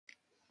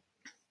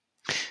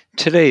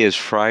Today is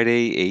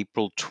Friday,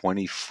 April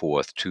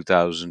 24th,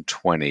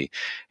 2020.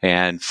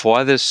 And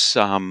for this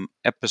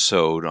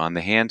episode on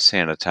the hand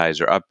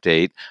sanitizer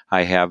update,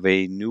 I have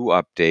a new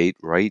update.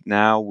 Right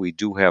now, we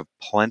do have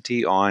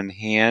plenty on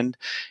hand,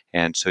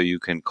 and so you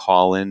can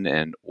call in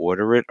and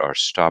order it or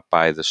stop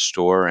by the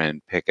store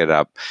and pick it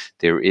up.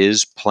 There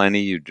is plenty.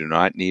 You do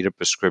not need a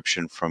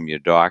prescription from your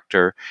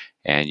doctor,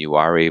 and you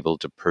are able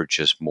to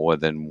purchase more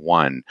than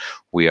one.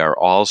 We are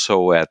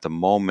also, at the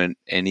moment,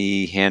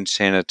 any hand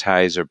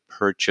sanitizer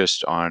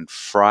purchased on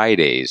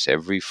Fridays,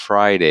 every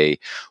Friday,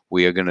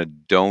 we are going to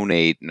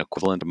donate an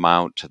equivalent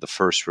amount to the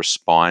first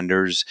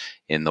responders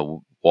in the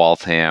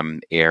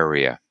Waltham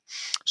area.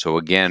 So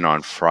again,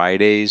 on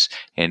Fridays,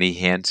 any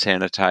hand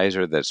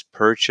sanitizer that's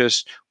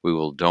purchased, we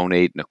will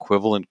donate an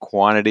equivalent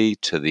quantity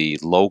to the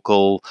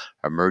local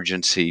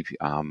emergency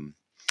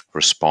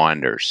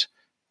responders.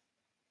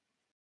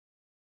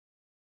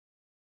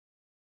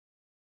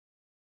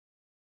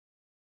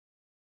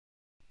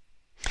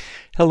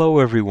 Hello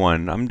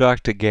everyone, I'm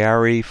Dr.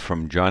 Gary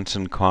from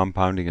Johnson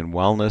Compounding and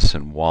Wellness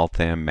in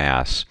Waltham,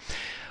 Mass.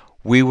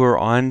 We were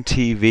on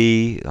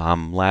TV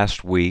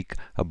last week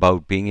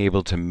about being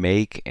able to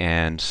make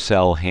and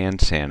sell hand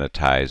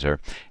sanitizer,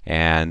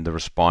 and the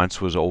response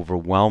was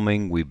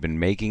overwhelming. We've been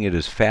making it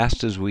as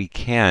fast as we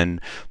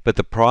can, but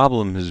the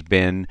problem has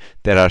been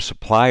that our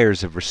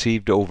suppliers have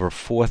received over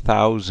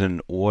 4,000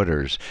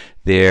 orders.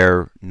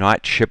 They're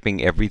not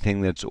shipping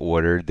everything that's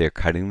ordered, they're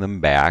cutting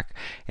them back,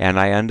 and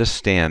I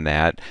understand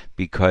that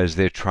because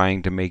they're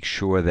trying to make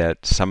sure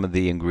that some of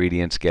the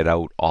ingredients get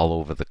out all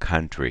over the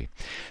country.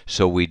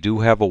 So we do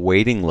have a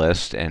waiting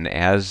list, and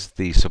as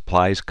the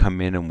supplies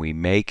come in and we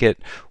make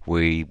it,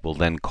 we will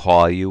then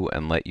call you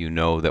and let you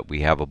know that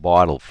we have a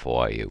bottle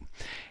for you.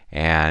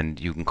 And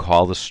you can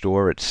call the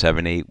store at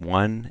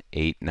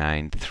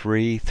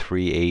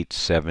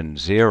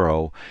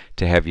 781-893-3870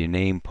 to have your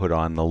name put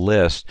on the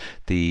list.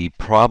 The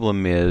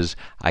problem is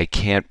I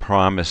can't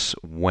promise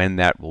when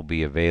that will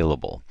be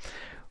available.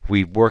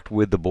 We've worked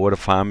with the Board of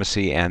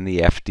Pharmacy and the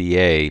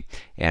FDA,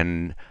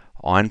 and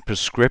on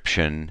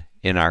prescription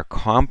in our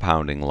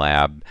compounding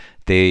lab,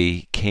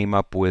 they came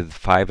up with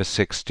 5 or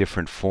 6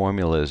 different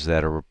formulas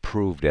that are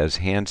approved as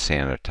hand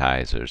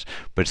sanitizers.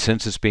 But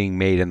since it's being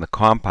made in the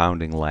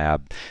compounding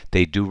lab,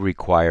 they do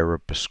require a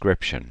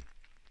prescription.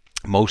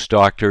 Most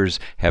doctors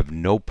have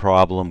no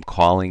problem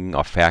calling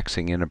or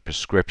faxing in a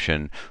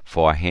prescription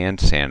for hand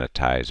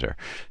sanitizer.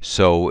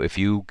 So if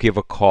you give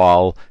a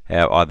call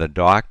or the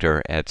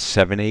doctor at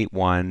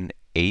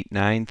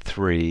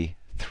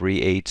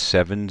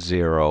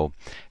 781-893-3870,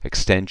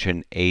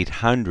 extension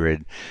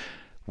 800,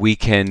 we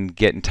can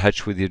get in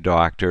touch with your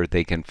doctor.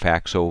 They can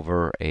fax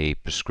over a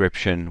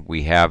prescription.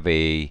 We have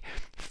a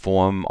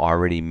form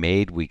already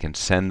made. We can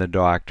send the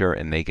doctor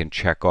and they can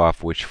check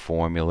off which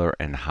formula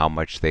and how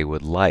much they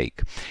would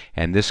like.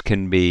 And this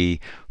can be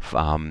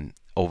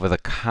over the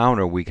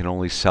counter. We can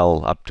only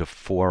sell up to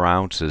 4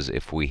 ounces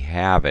if we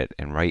have it,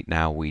 and right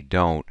now we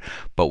don't,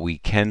 but we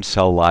can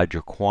sell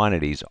larger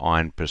quantities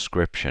on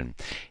prescription.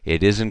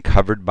 It isn't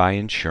covered by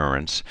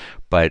insurance,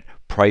 but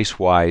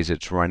price-wise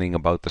it's running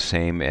about the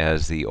same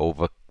as the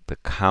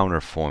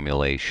over-the-counter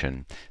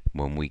formulation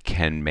when we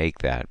can make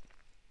that.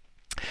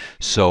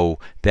 So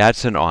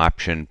that's an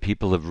option.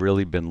 People have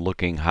really been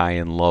looking high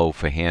and low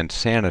for hand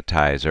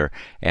sanitizer,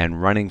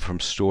 and running from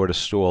store to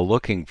store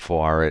looking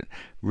for it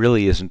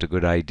really isn't a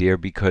good idea,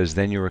 because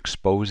then you're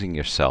exposing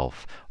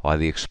yourself, or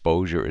the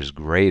exposure is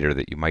greater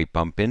that you might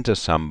bump into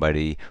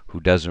somebody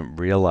who doesn't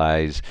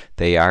realize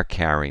they are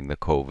carrying the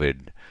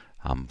COVID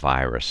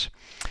virus.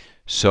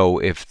 So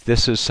if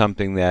this is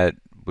something that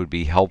would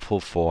be helpful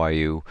for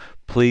you,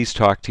 please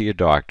talk to your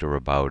doctor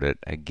about it.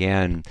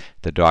 Again,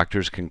 the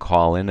doctors can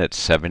call in at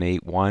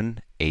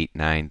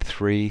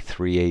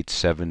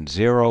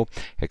 781-893-3870,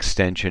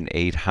 extension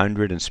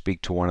 800, and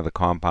speak to one of the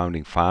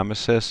compounding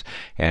pharmacists,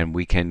 and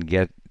we can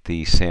get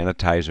the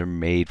sanitizer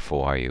made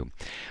for you.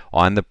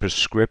 On the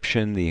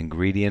prescription, the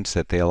ingredients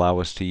that they allow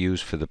us to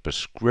use for the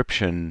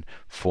prescription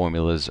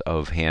formulas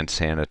of hand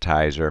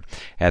sanitizer,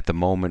 at the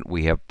moment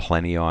we have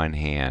plenty on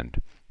hand.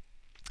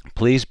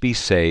 Please be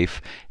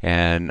safe,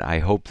 and I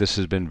hope this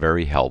has been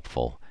very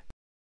helpful.